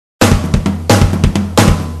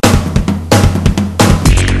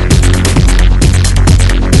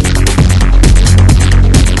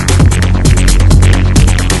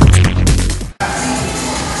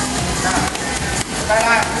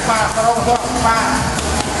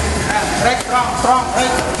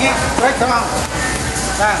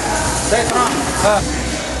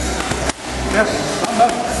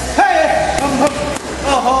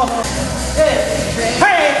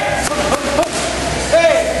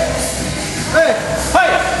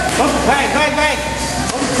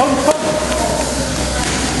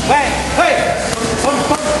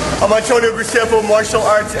I'm Antonio Grisepo, Martial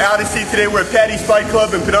Arts Odyssey. Today we're at Paddy's Fight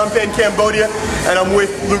Club in Phnom Penh, Cambodia, and I'm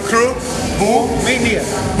with Lucru. Bu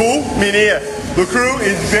Minia. Lucru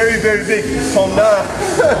is very, very big. Tom Na,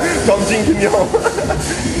 Tom Jing Kim Yong.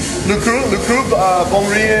 Lucru, Bong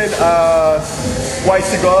Rien, White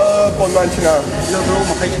Cigar, Bon Man Chinam.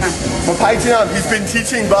 Mapai Chinam. He's been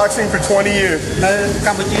teaching boxing for 20 years.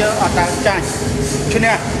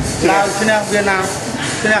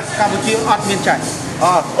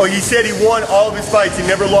 Oh, he said he won all of his fights. He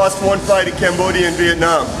never lost one fight in Cambodia and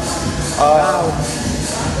Vietnam.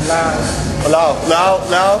 Lao,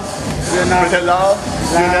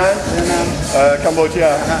 Vietnam,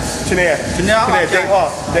 Cambodia, China,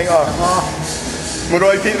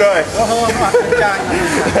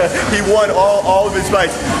 he won all of his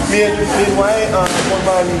fights.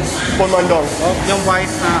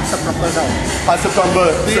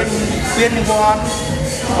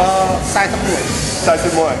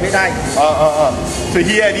 So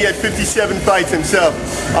he had 57 fights himself.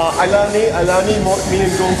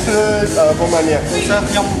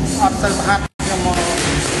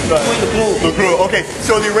 Okay,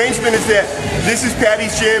 so the arrangement is that this is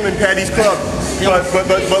Paddy's gym and Paddy's club,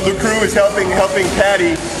 but Lucru is helping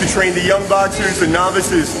Paddy to train the young boxers, the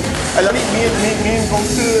novices.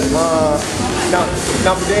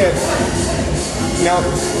 Now,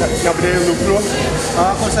 Lucru.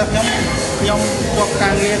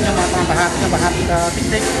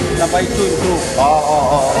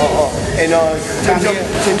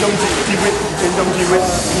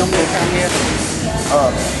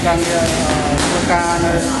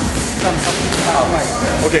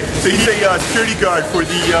 Okay, so he's a security guard for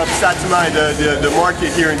the Satsumai, the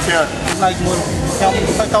market here in town.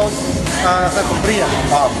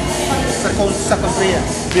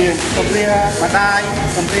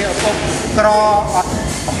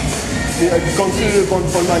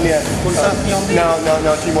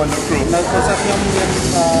 Now Timon Lucru.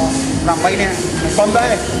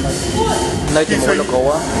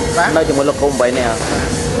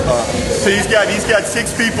 So he's got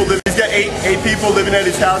 6 people living. He's got eight people living at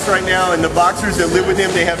his house right now, and the boxers that live with him,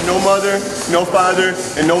 they have no mother, no father,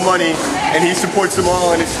 and no money, and he supports them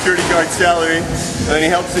all on his security guard salary, and then he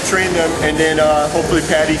helps to train them, and then hopefully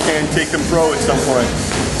Paddy can take them pro at some point.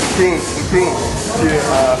 Lucru.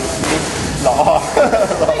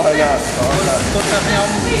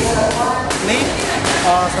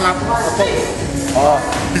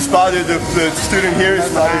 His father, the student here, is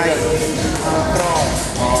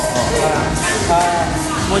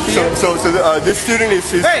So this student is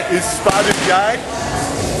his father's guide.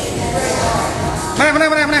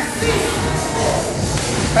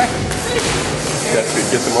 That's good.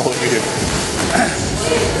 Get them all over here.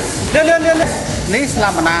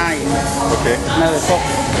 Okay.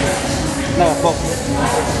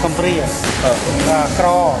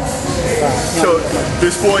 So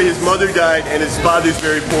this boy, his mother died and his father's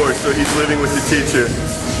very poor, so he's living with the teacher.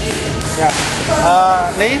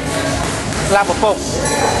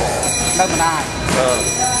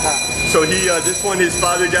 So this one, his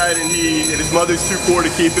father died and his mother's too poor to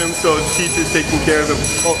keep him, so his teacher's taking care of him.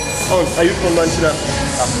 Are you from Manchina?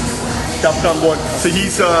 So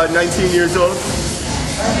he's 19 years old?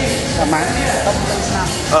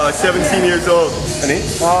 17 years old.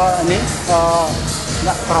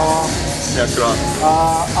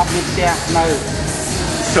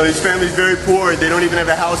 So his family's very poor, they don't even have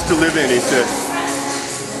a house to live in, he said.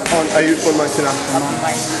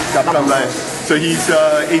 So he's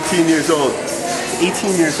 18 years old.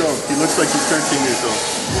 18 years old. He looks like he's 13 years old.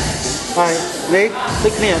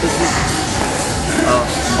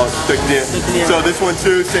 So this one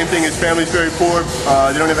too, same thing, his family's very poor,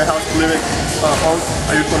 they don't have a house to live in.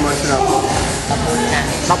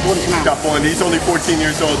 He's only 14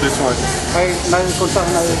 years old, this one.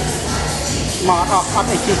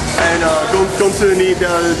 And don't need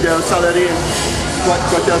the salary. What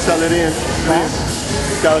the salary?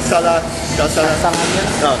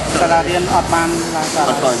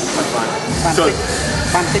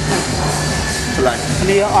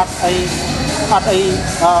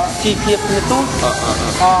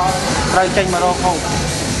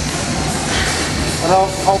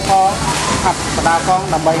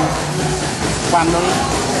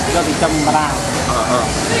 He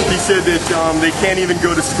said that they can't even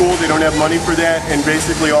go to school, they don't have money for that, and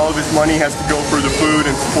basically all of his money has to go for the food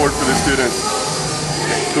and support for the students.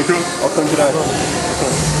 Okay, I'll come to that.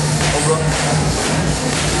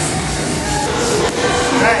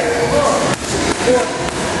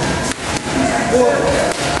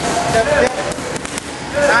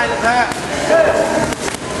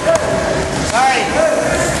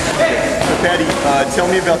 So Patty, tell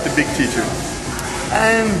me about the big teacher.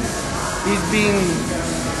 He's been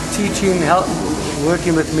teaching,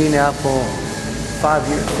 working with me now for 4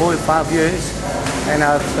 or 5 years, and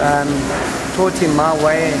I've taught him my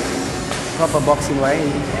way, proper boxing way.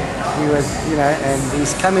 He was, and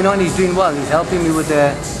he's coming on. He's doing well. He's helping me with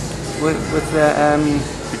the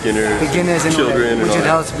beginners and children, which it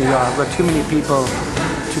helps me. I've got too many people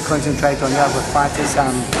to concentrate on. I've got fighters.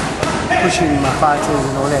 I'm pushing my fighters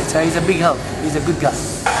and all that. So he's a big help. He's a good guy.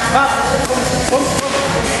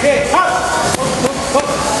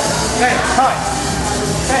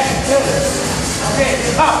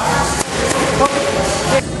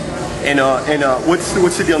 And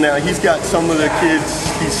what's the deal now? He's got some of the kids.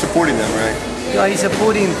 He's supporting them, right? Yeah, he's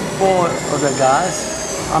supporting 4 of the guys.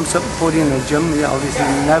 I'm supporting the gym. Obviously,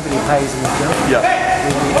 nobody pays in the gym. Yeah.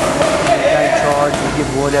 We don't charge. We give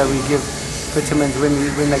water. We give vitamins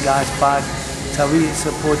when the guys fight. So we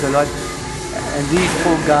support a lot. And these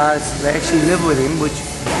 4 guys, they actually live with him, which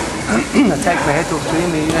I take my hat off to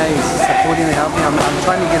him. He's supporting and helping. I'm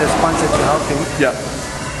trying to get a sponsor to help him. Yeah.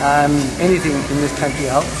 Anything in this country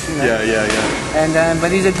helps. Yeah. And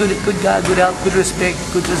but he's a good guy, good help, good respect,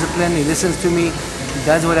 good discipline. He listens to me. He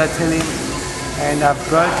does what I tell him. And I've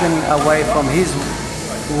broken away from his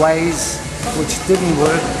ways, which didn't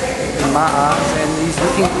work in my eyes. And he's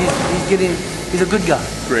a good guy.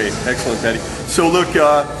 Great, excellent, Patty. So look,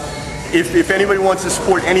 if anybody wants to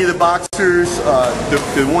support any of the boxers,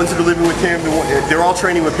 the ones that are living with him, they're all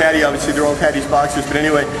training with Patty, obviously, they're all Patty's boxers, but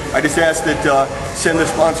anyway, I just ask that send the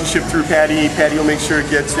sponsorship through Patty. Patty will make sure it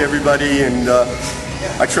gets to everybody, and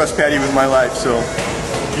I trust Patty with my life, so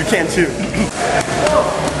you can too.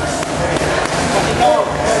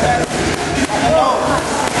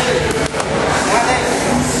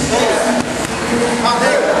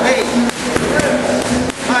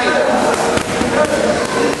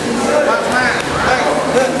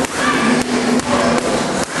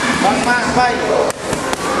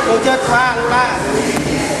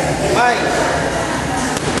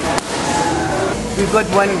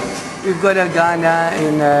 We've got a guy now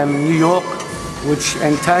in New York, which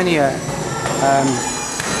Antonio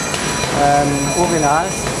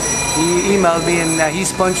organized. He emailed me, and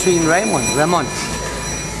he's sponsoring Ramon,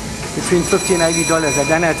 between $50 and $80. I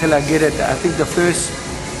don't know until I get it. I think the first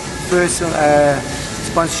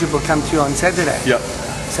sponsorship will come to you on Saturday. Yeah.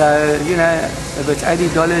 So if it's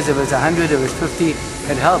 $80, if it's $100, if it's $50,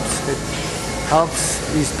 it helps. It helps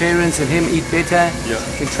his parents and him eat better. Yeah.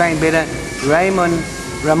 Can train better.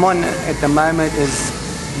 Ramon at the moment is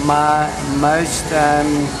my most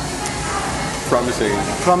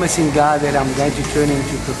promising guy that I'm going to turn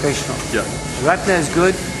into professional. Yeah. Ratner is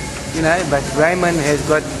good, but Raymond has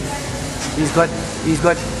got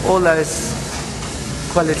all those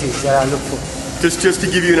qualities that I look for. Just to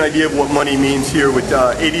give you an idea of what money means here, with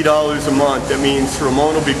 $80 a month, that means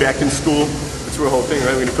Ramon will be back in school. That's the whole thing,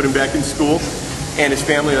 right? We're going to put him back in school, and his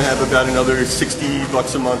family will have about another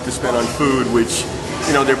 $60 a month to spend on food, which,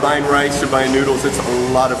 they're buying rice, they're buying noodles. It's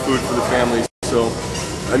a lot of food for the family. So,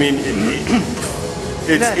 I mean,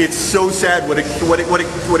 it's so sad what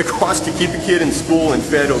it costs to keep a kid in school and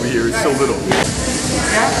fed over here. It's so little.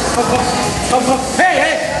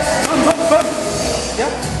 Hey!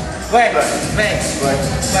 Wait.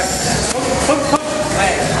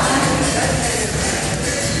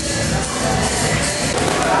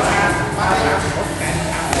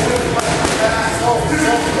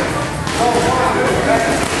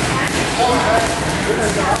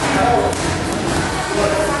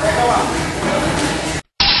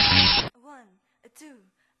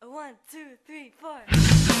 One, two, 3, 4.